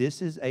assignment?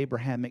 This is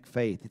Abrahamic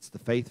faith. It's the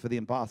faith for the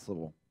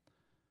impossible.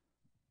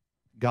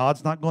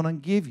 God's not going to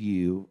give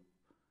you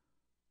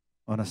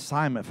an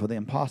assignment for the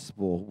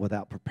impossible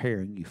without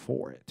preparing you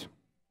for it.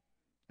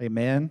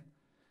 Amen?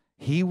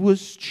 He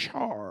was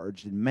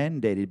charged and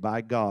mandated by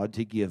God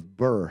to give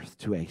birth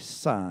to a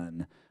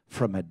son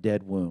from a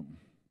dead womb.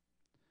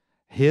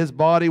 His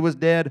body was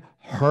dead,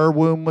 her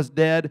womb was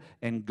dead,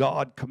 and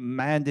God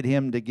commanded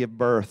him to give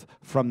birth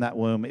from that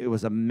womb. It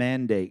was a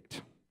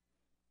mandate.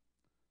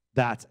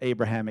 That's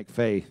Abrahamic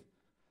faith.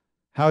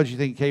 How did you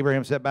think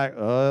Abraham sat back?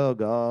 Oh,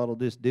 God will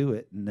just do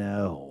it.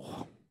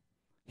 No.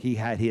 He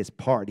had his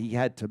part. He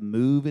had to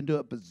move into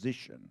a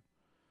position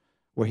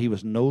where he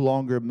was no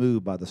longer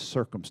moved by the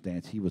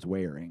circumstance he was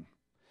wearing.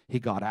 He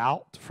got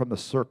out from the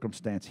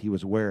circumstance he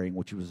was wearing,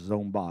 which was his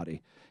own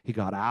body. He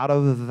got out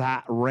of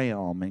that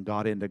realm and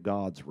got into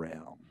God's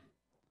realm.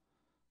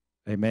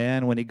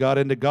 Amen. When he got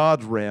into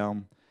God's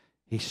realm,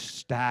 he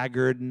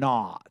staggered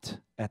not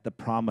at the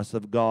promise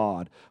of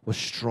God, was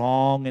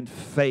strong in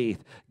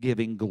faith,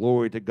 giving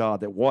glory to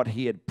God, that what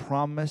he had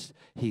promised,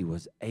 he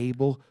was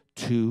able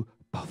to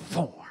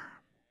perform.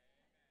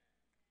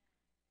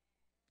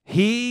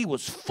 He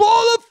was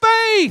full of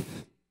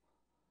faith.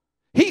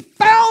 He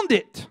found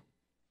it.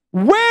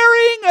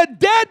 Wearing a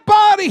dead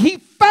body, he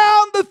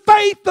found the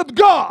faith of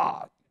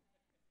God.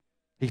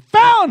 He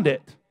found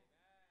it.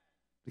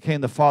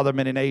 Became the father of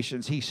many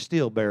nations. He's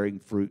still bearing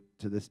fruit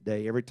to this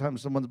day. Every time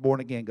someone's born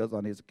again, goes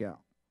on his account.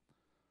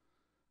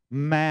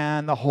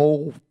 Man, the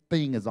whole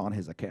thing is on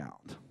his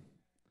account.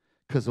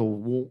 Because of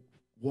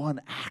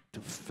one act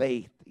of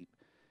faith, he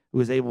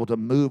was able to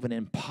move an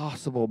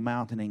impossible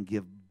mountain and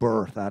give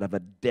birth out of a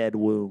dead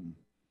womb.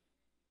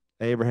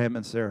 Abraham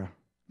and Sarah,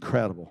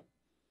 incredible.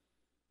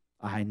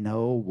 I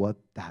know what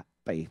that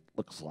faith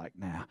looks like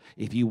now.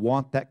 If you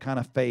want that kind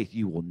of faith,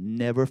 you will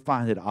never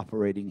find it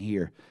operating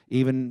here.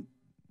 Even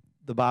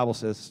the Bible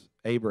says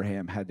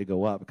Abraham had to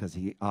go up because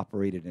he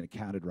operated in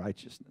accounted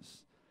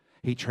righteousness.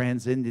 He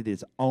transcended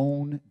his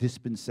own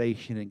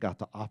dispensation and got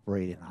to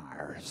operate in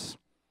ours.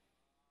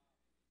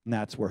 And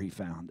that's where he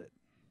found it.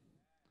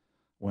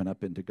 Went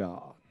up into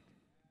God.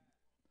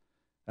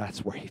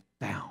 That's where he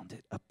found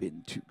it, up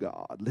into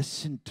God.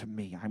 Listen to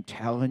me. I'm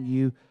telling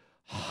you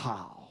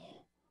how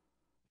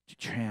to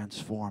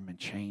transform and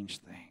change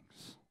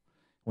things.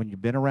 When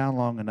you've been around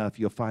long enough,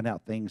 you'll find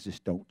out things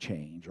just don't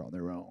change on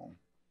their own.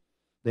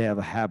 They have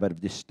a habit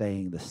of just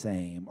staying the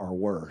same or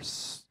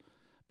worse.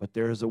 But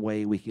there's a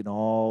way we can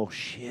all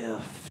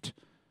shift,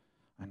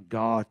 and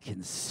God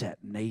can set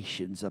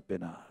nations up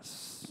in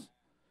us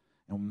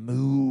and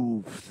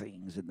move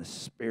things in the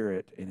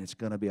spirit, and it's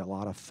going to be a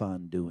lot of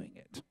fun doing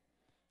it.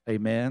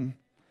 Amen.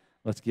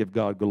 Let's give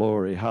God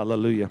glory.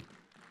 Hallelujah.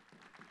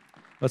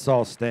 Let's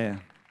all stand.